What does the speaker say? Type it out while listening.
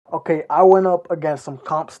Okay, I went up against some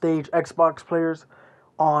comp stage Xbox players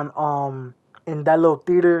on in that little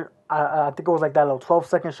theater. I think it was like that little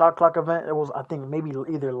 12-second shot clock event. It was, I think, maybe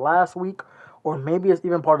either last week or maybe it's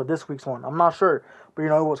even part of this week's one. I'm not sure, but it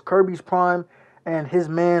was Kirby's Prime and his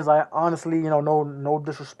man's. I honestly, no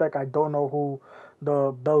disrespect. I don't know who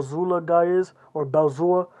the Belzula guy is or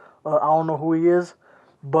Belzua. I don't know who he is,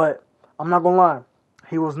 but I'm not gonna lie.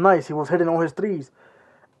 He was nice. He was hitting all his threes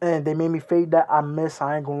and they made me fade that. I miss.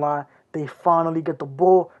 I ain't gonna lie. They finally get the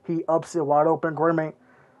ball. He ups it wide open. Great.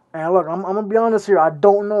 And look, I'm gonna be honest here. I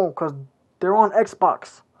don't know because they're on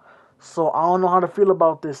Xbox, so I don't know how to feel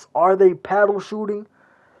about this. Are they paddle shooting,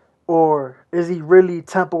 or is he really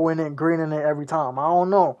tempoing it, greening it every time? I don't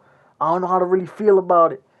know. I don't know how to really feel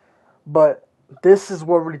about it. But this is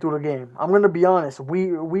what really threw the game. I'm gonna be honest. We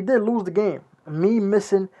did lose the game. Me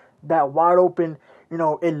missing that wide open.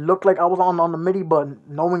 It looked like I was on the midi, but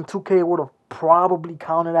knowing 2K would have probably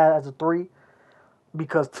counted that as a three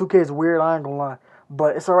because 2K is weird. I ain't gonna lie,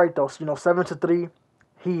 but it's all right though. 7-3.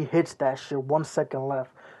 He hits that shit. 1 second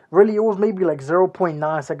left. Really, it was maybe like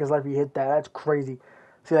 0.9 seconds left. He hit that. That's crazy.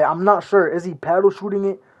 See, I'm not sure. Is he paddle shooting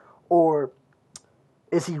it, or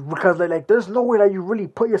is he because there's no way that you really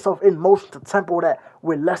put yourself in motion to tempo that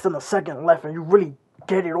with less than a second left and you really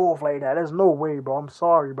get it off like that. There's no way, bro. I'm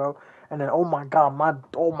sorry, bro. And then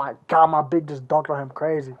my big just dunked on him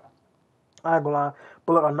crazy. I ain't gonna lie.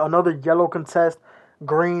 But look, another yellow contest,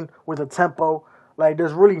 green with a tempo. Like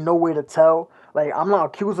there's really no way to tell. Like I'm not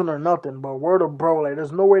accusing or nothing, but word of bro, like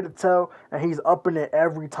there's no way to tell, and he's upping it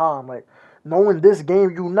every time. Like knowing this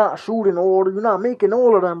game, you not shooting all, you not making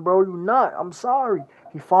all of them, bro. You not. I'm sorry.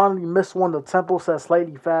 He finally missed one. The tempo set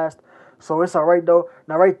slightly fast. So it's alright though.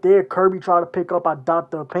 Now right there, Kirby tried to pick up. I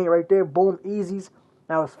dot the paint right there. Boom, easies.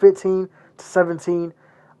 Now it's 15-17.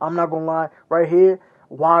 I'm not gonna lie. Right here,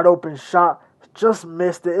 wide open shot. Just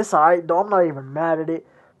missed it. It's alright though. I'm not even mad at it.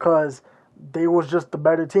 Cause they was just the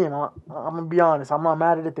better team. I'm gonna be honest. I'm not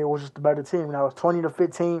mad at it. They was just the better team. Now it's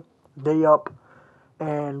 20-15. They up.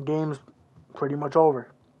 And game's pretty much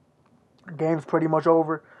over. Game's pretty much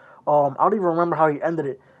over. I don't even remember how he ended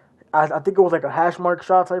it. I think it was like a hash mark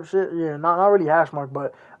shot type shit. Yeah, not really hash mark,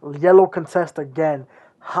 but yellow contest again.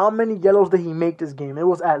 How many yellows did he make this game? It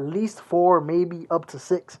was at least 4, maybe up to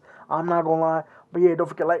 6. I'm not gonna lie. But yeah, don't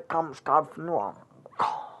forget like, comment, subscribe for new.